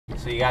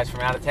So you guys from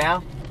out of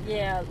town?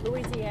 Yeah,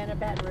 Louisiana,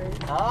 Baton Rouge.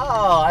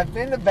 Oh, I've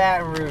been to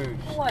Baton Rouge.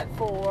 What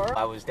for?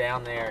 I was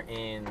down there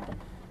in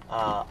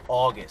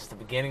August, the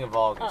beginning of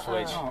August,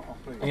 which,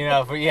 please. you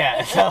know,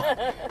 so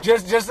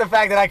just the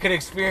fact that I could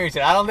experience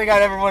it. I don't think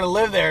I'd ever want to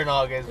live there in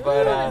August,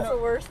 but that's the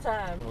worst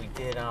time. we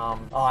did. I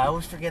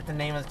always forget the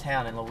name of the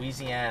town in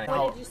Louisiana.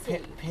 What did you see?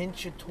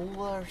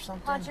 Ponchatoula or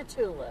something.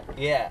 Ponchatoula.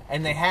 Yeah,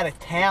 and they had a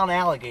town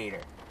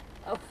alligator.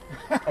 Oh.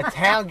 A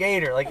town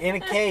gator, like in a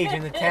cage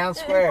in the town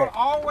square. People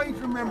always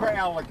remember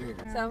alligator.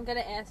 So I'm going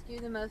to ask you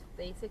the most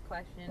basic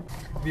question.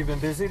 Have you been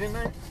busy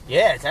tonight?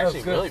 Yeah, it's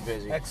actually good. really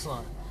busy.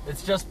 Excellent.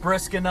 It's just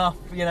brisk enough,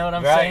 you know what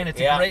I'm Right, saying? It's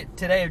yeah. a great,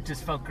 today it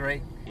just felt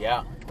great.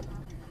 Yeah.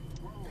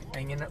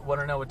 And you want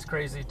to know what's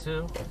crazy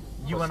too?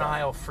 You What's and that?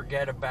 I will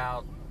forget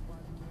about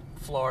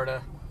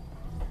Florida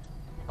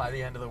by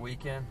the end of the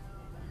weekend.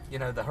 You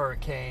know, the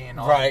hurricane,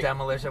 all Right. the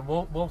demolition.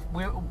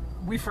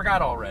 We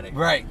forgot already.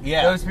 Right,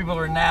 yeah. Those people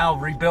are now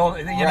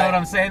rebuilding. You know Right. what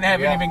I'm saying? They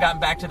haven't Yeah. even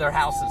gotten back to their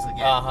houses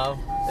again. Uh-huh.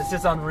 It's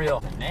just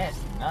unreal. A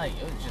nasty night.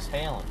 It was just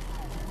hailing.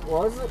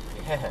 Was it?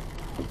 Yeah.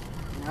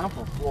 I'm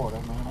from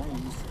Florida, man. I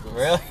ain't used to this.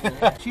 Really?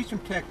 Yeah. She's from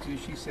Texas.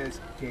 She says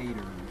gators.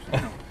 You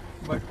know.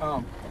 But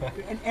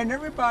and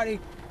everybody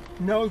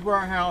knows where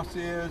our house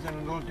is and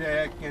a little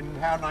deck and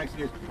how nice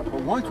it is. But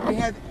once we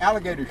had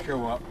alligators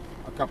show up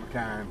a couple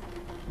times,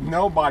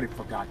 nobody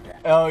forgot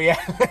that. Oh, yeah.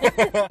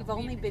 We've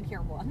only been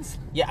here once.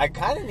 Yeah, I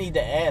kind of need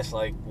to ask,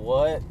 like,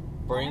 what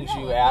brings I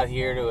know. you out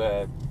here to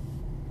a...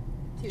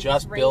 To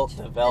Just this built rich,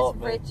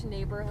 development. This rich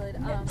neighborhood.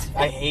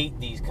 I hate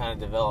these kind of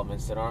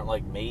developments that aren't,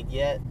 like, made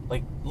yet.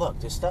 Like, look,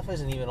 this stuff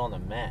isn't even on the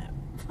map.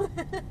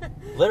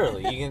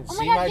 Literally, you can Oh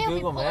see my God, my yeah, Google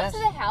we pulled up Maps. to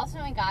the house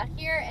when we got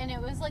here, and it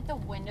was like the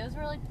windows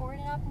were like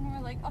boarded up, and we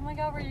were like, oh my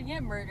God, we're gonna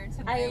get murdered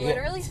today. I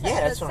literally said Yeah,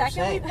 the that's what I'm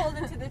second we saying. pulled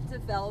into this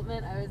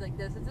development, I was like,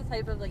 this is the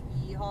type of like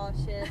yeehaw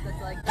shit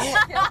that's like,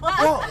 Yeah,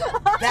 no,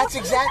 that's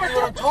exactly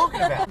what I'm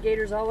talking about.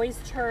 Gators always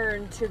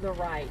turn to the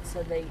right,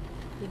 so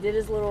he did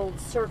his little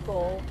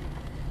circle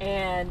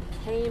and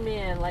came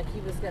in like he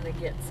was going to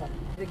get something.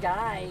 The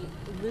guy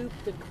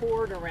looped the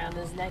cord around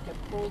his neck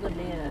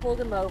and pulled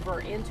him over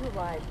into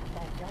my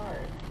backyard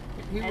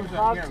He and was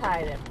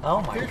hog-tied him.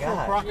 Oh, my official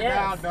God. crocodile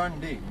Yes.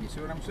 Dundee. You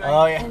see what I'm saying?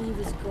 Oh, yeah. And he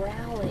was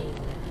growling.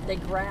 They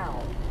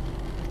growl.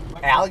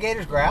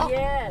 Alligators growl?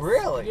 Yes.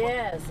 Really?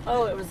 Yes.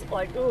 Oh, it was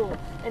like, ooh.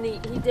 And he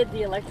did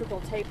the electrical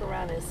tape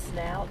around his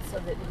snout so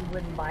that he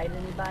wouldn't bite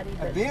anybody.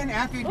 But And then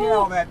after he did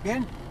all that,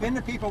 then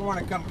the people want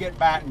to come get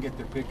by and get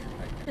their picture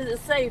taken.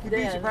 it's safe You'd be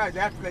then. surprised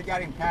after they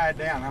got him tied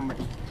down how much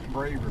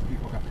braver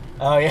people got.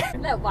 Oh, yeah.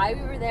 no, why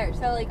we were there.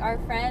 So like our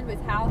friend was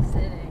house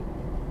sitting,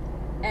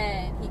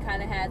 and he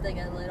kind of had like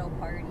a little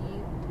party.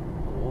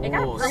 It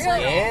got Ooh, really-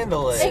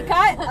 scandalous. It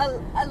got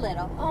a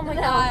little. Oh my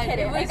No, God. I'm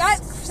kidding. It was It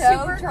got so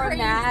super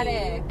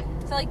dramatic. crazy.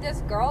 So like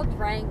this girl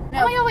drank.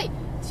 Oh my God, wait.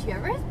 Do you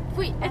ever?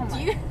 Wait, do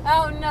you?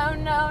 Oh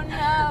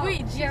no.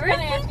 Wait, do you ever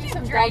gonna ask think you you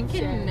some drank dumb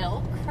shit. in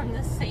milk from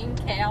the same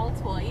cow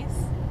twice?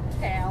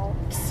 Cow.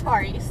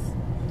 Sorry.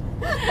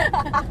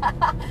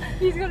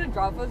 He's gonna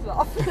drop us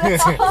off.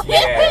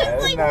 Yeah,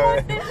 Like, no.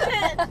 what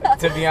the shit?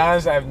 To be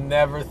honest, I've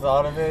never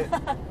thought of it,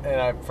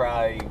 and I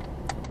probably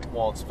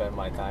won't spend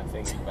my time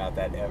thinking about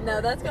that ever.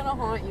 No, that's gonna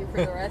haunt you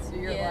for the rest of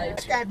your life.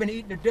 This guy been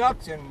eating the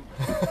ducks, and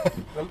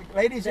the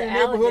ladies The in the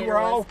neighborhood alligator were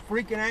all was-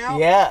 freaking out.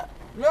 Yeah,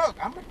 Look,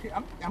 I'm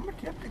gonna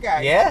tip the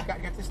guy. Yeah.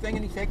 Got this thing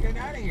and he's taking it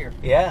out of here.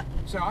 yeah,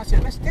 So I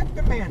said, let's tip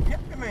the man,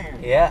 tip the man.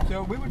 Yeah.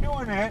 So we were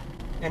doing that,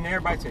 and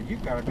everybody said, you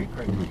gotta be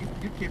crazy.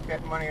 You tip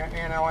that money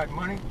and all that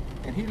money,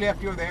 and he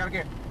left you with the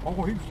alligator.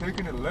 Oh, he's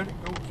taking it, let it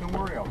go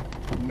somewhere else.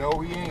 No,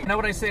 he ain't. You know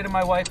what I say to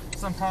my wife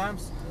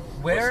sometimes? that?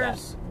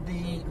 Where's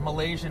the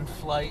Malaysian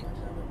flight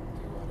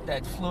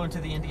that flew into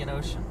the Indian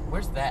Ocean?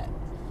 Where's that?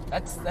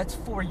 That's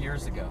 4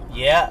 years ago,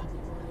 yeah,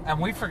 and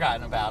we've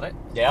forgotten about it.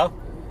 yeah.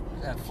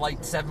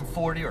 Flight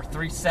 740 or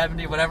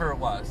 370, whatever it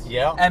was.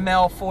 Yeah.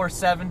 ML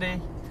 470.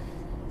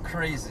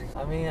 Crazy.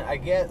 I mean, I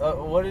get.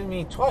 What do you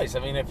mean twice? I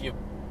mean, if you,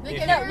 Like,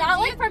 if no, you Not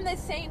like from the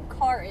same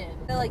carton.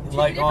 They're like two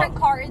Like different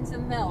on- cartons of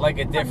milk. like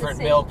a from the different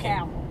same milking.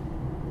 cow.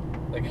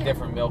 like a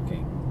different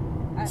milking.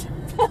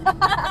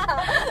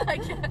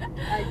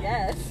 I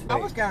guess. I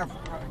was kind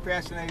of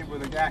fascinated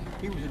with a guy.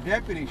 He was a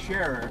deputy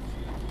sheriff,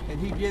 and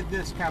he did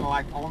this kind of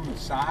like on the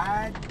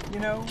side, you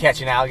know.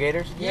 Catching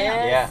alligators?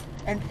 Yes.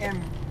 And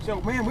so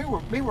man,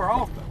 we were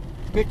all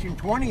pitching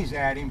 20s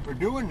at him for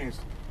doing this,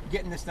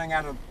 getting this thing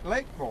out of the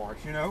lake for us,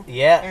 you know.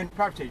 Yeah. And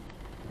probably said,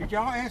 did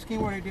y'all ask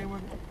him what he did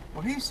with it?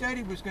 Well, he said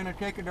he was going to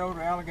take it over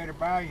to Alligator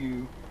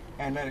Bayou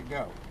and let it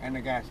go. And the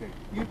guy said,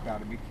 you've got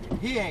to be kidding.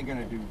 He ain't going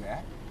to do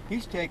that.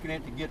 He's taking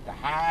it to get the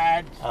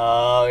hides.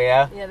 Oh,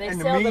 yeah. Yeah, they And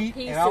the sell the meat and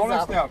pieces all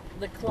that of stuff.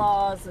 the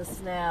claws, the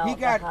snout, He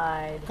got the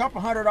hide. a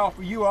couple hundred off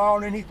of you all,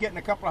 and then he's getting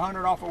a couple of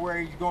hundred off of where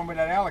he's going with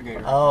that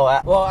alligator. Oh,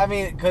 well, I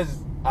mean, because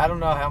I don't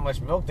know how much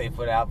milk they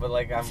put out, but,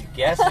 like, I'm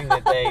guessing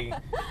that they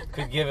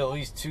could give at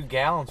least 2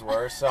 gallons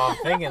worth. So I'm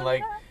thinking,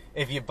 like,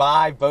 if you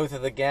buy both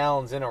of the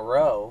gallons in a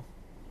row,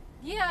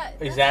 Yeah.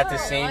 is that the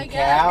that's same all I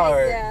guess. cow?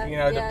 Or, Yeah, you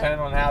know, yeah. depending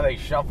on how they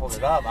shuffled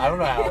it up. I don't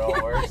know how it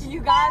all works. You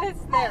got us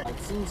there. I'd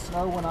seen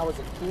snow when I was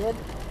a kid,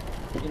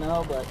 you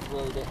know, but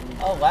really didn't.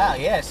 Oh wow,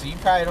 yeah. So you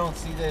probably don't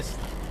see this.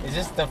 Is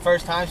this the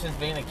first time since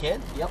being a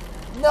kid? Yep.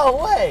 No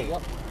way.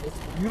 Yep. It's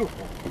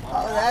beautiful.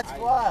 Oh, that's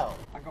wild.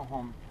 I go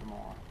home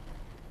tomorrow.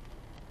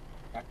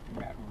 Back to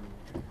Baton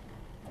Rouge.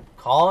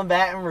 Calling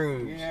Baton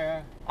Rouge.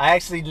 Yeah. I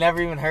actually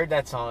never even heard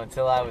that song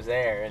until I was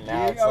there, and now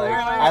Yeah, it's like really?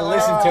 I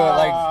listen to it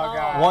like Oh,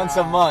 God. once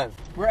a month.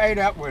 We're ate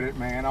up with it,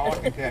 man. All I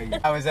can tell you.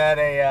 I was at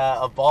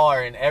a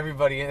bar and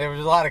everybody, there was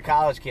a lot of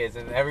college kids,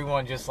 and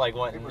everyone just like They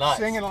went were nuts.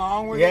 singing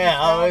along with it. Yeah, and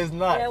oh, stuff. it was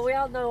nuts. Yeah, we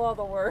all know all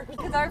the words.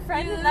 Because our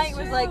friend Yeah, tonight that's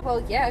was true. like,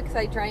 well, yeah, because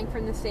I drank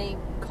from the same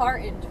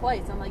carton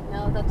twice. I'm like,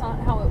 no, that's not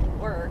how it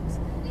works.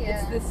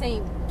 Yeah. It's the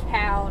same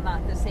cow,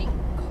 not the same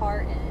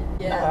carton.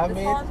 Yeah, I this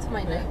mean, haunts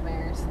my yeah.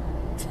 nightmares.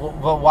 Well,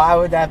 but why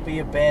would that be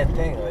a bad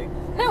thing? Like,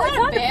 No, it's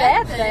not a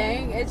bad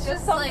thing. It's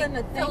just like,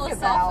 something to think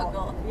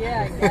philosophical. about.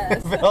 Yeah, I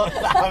guess.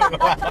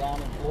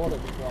 Down in Florida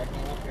before I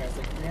came up here, I was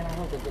like, man, I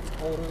hope it gets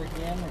colder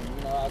again. And,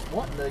 you know, I was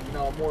wanting to, you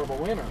know, more of a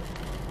winter.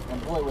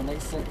 And boy, when they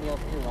sent me up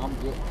here, I'm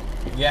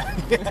getting yeah.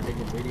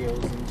 taking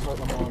videos and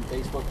putting them on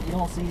Facebook. You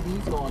don't see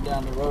these going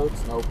down the road,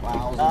 snow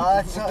plows.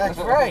 Oh, that's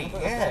right.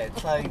 Yeah,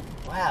 it's like,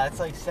 wow, that's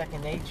like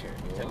second nature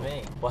to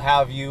me. Well, how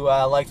have you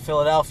liked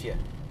Philadelphia?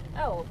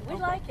 Oh, we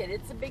like it.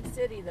 It's a big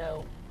city,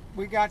 though.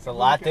 We got It's a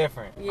lot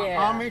different.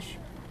 Yeah. Amish.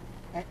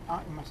 Am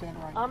I saying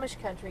it right? Amish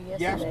country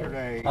yesterday.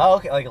 Yesterday. Oh,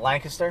 okay, like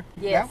Lancaster?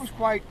 Yes. That was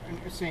quite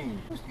a scene.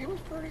 It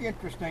was pretty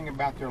interesting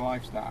about their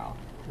lifestyle.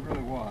 It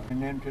really was.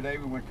 And then today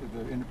we went to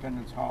the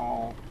Independence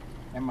Hall,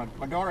 and my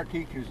daughter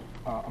teaches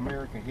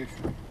American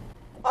history.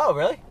 Oh,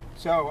 really?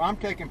 So I'm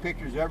taking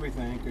pictures of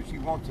everything because she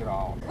wants it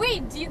all.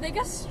 Wait, do you think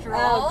a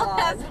straw God.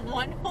 has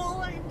one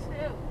hole or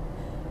two?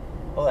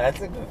 Well,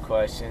 that's a good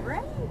question.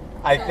 Right.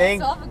 I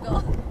think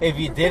Philosophical. if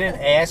you didn't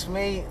ask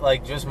me,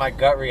 like, just my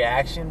gut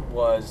reaction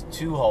was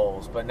 2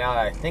 holes. But now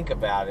that I think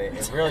about it,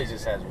 it really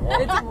just has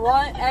one. It's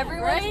one,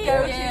 everyone's Right?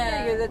 go-to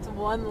Yeah. thing is it's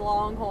one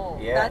long hole.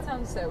 Yeah. That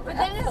sounds so But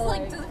bad. then it's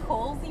like, does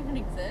holes even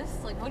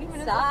exist? Like, what even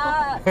is a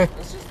Stop.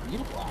 It's just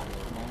beautiful out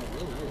here, man.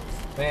 It really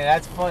is. Man,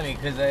 that's funny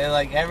because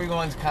like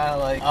everyone's kind of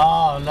like,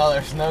 oh,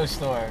 another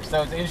snowstorm.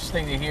 So it's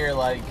interesting to hear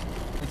like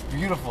it's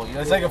beautiful. You know,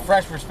 it's like a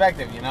fresh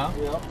perspective, you know.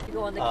 Yep. You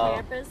go on the Oh.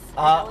 campus?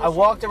 I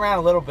walked around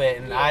a little bit,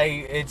 and Yeah.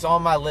 it's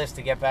on my list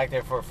to get back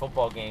there for a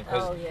football game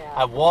because Oh, yeah.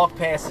 I walked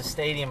past the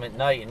stadium at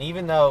night, and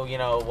even though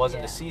it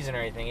wasn't Yeah. the season or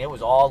anything, it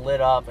was all lit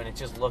up and it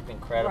just looked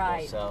incredible.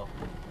 Right. So,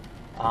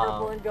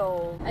 Purple and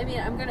gold. I mean,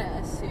 I'm gonna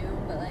assume,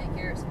 but like,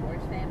 you're a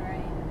sports fan, right?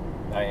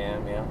 I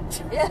am, yeah.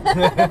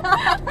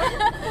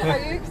 Yeah. Are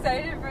you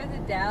excited for the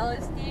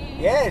Dallas game?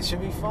 Yeah, it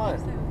should be fun.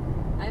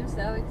 I'm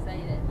so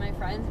excited. My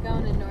friend's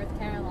going to North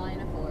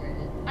Carolina for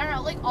it. I don't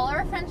know, like all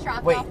our friends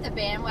dropped Wait, off the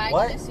bandwagon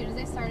what? as soon as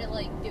they started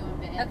like doing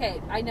band.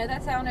 Okay, I know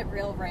that sounded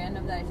real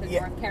random that I said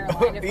Yeah. North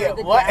Carolina for Yeah,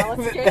 the what?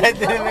 Dallas game. That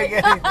didn't make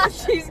any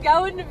She's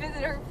going to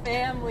visit her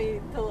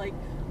family to like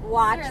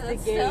watch Sure, the that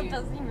still game.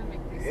 doesn't even make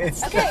any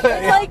sense. It's Okay,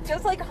 it's like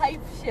just like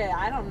hype shit.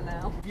 I don't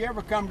know. If you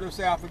ever come to the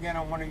South again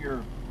on one of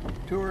your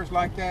tours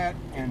like that,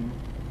 and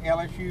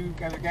LSU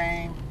got a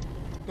game,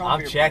 don't I'm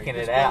be afraid. checking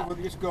Just it go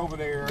out. Just go over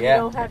there. Yeah.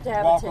 You don't have to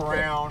have Walk a ticket.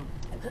 around.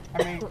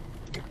 I mean,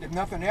 if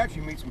nothing else,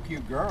 you meet some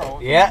cute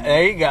girls. Yeah,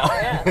 there you go.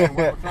 And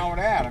what's wrong with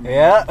that? I mean,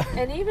 Yeah.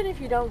 And even if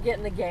you don't get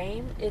in the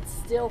game, it's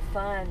still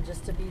fun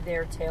just to be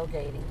there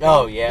tailgating.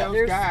 Oh yeah.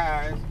 Those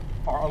guys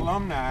are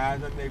alumni,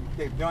 and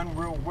they've done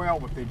real well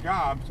with their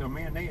jobs. So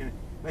man,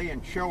 they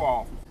can show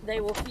off. They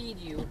will feed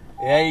you.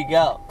 There you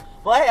go.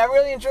 Well, hey, I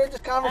really enjoyed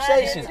this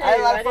conversation. too. I had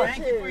a lot of I fun. did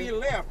Thank you for your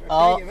lift. Oh.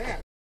 I'll tell you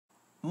that.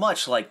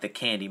 Much like the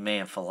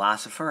Candyman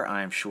philosopher,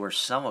 I am sure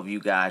some of you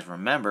guys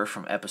remember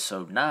from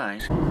episode 9,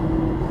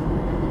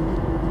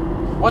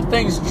 What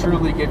things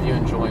truly give you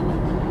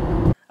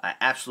enjoyment? I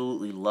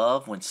absolutely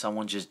love when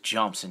someone just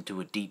jumps into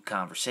a deep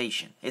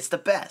conversation. It's the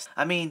best.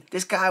 I mean,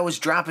 this guy was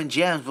dropping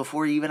gems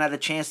before he even had a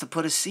chance to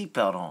put his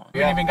seatbelt on. We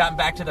haven't even gotten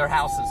back to their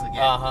houses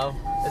again. Uh-huh.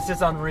 It's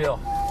just unreal.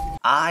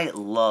 I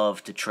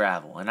love to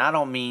travel, and I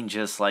don't mean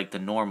just like the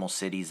normal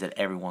cities that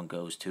everyone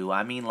goes to.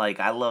 I mean,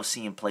 like, I love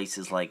seeing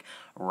places like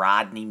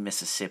Rodney,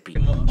 Mississippi.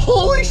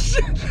 Holy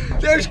shit!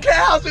 There's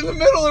cows in the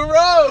middle of the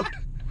road!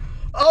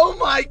 Oh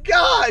my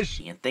gosh!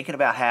 And thinking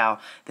about how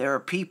there are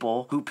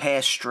people who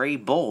pass stray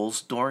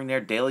bulls during their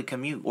daily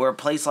commute. Or a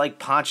place like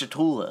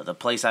Ponchatoula, the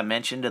place I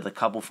mentioned to the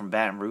couple from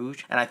Baton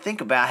Rouge. And I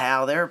think about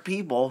how there are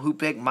people who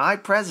pick my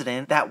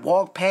president that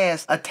walk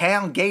past a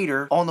town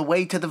gator on the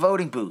way to the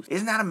voting booth.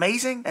 Isn't that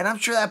amazing? And I'm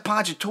sure that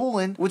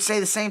Ponchatoulanan would say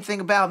the same thing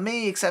about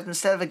me, except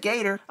instead of a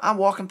gator, I'm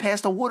walking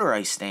past a water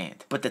ice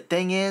stand. But the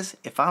thing is,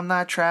 if I'm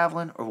not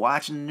traveling or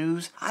watching the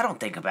news, I don't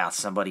think about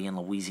somebody in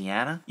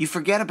Louisiana. You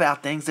forget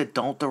about things that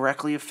don't directly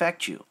directly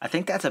affect you. I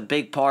think that's a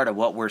big part of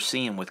what we're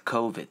seeing with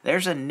COVID.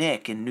 There's a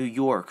Nick in New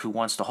York who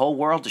wants the whole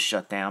world to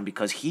shut down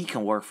because he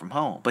can work from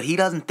home. But he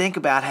doesn't think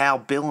about how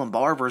Bill and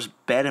Barbara's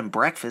bed and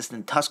breakfast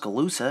in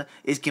Tuscaloosa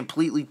is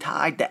completely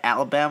tied to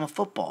Alabama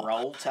football.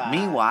 Roll Tide.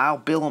 Meanwhile,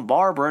 Bill and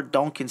Barbara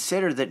don't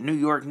consider that New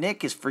York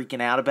Nick is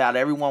freaking out about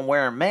everyone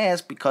wearing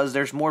masks because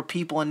there's more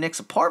people in Nick's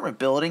apartment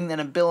building than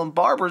in Bill and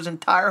Barbara's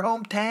entire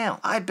hometown.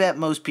 I bet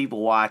most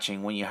people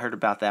watching, when you heard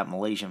about that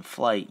Malaysian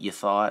flight, you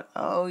thought,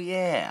 oh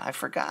yeah, I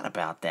forgot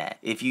about that.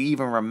 If you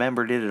even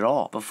remembered it at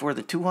all. But for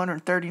the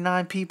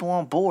 239 people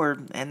on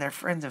board and their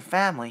friends and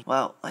family,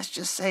 well, let's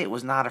just say it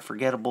was not a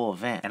forgettable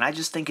event. And I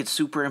just think it's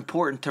super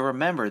important to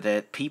remember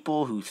that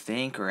people who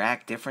think or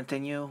act different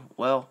than you,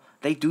 well,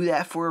 they do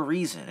that for a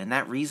reason, and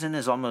that reason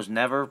is almost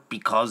never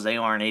because they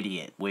are an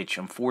idiot, which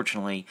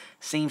unfortunately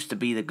seems to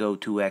be the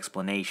go-to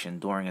explanation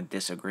during a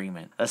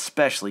disagreement,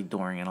 especially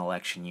during an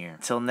election year.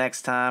 Until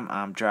next time,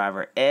 I'm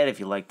Driver Ed. If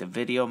you liked the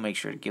video, make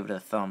sure to give it a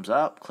thumbs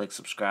up. Click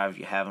subscribe if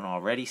you haven't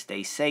already.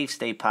 Stay safe,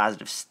 stay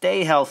positive,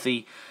 stay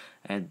healthy,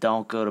 and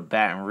don't go to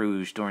Baton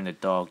Rouge during the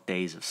dog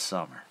days of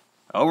summer.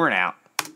 Over and out.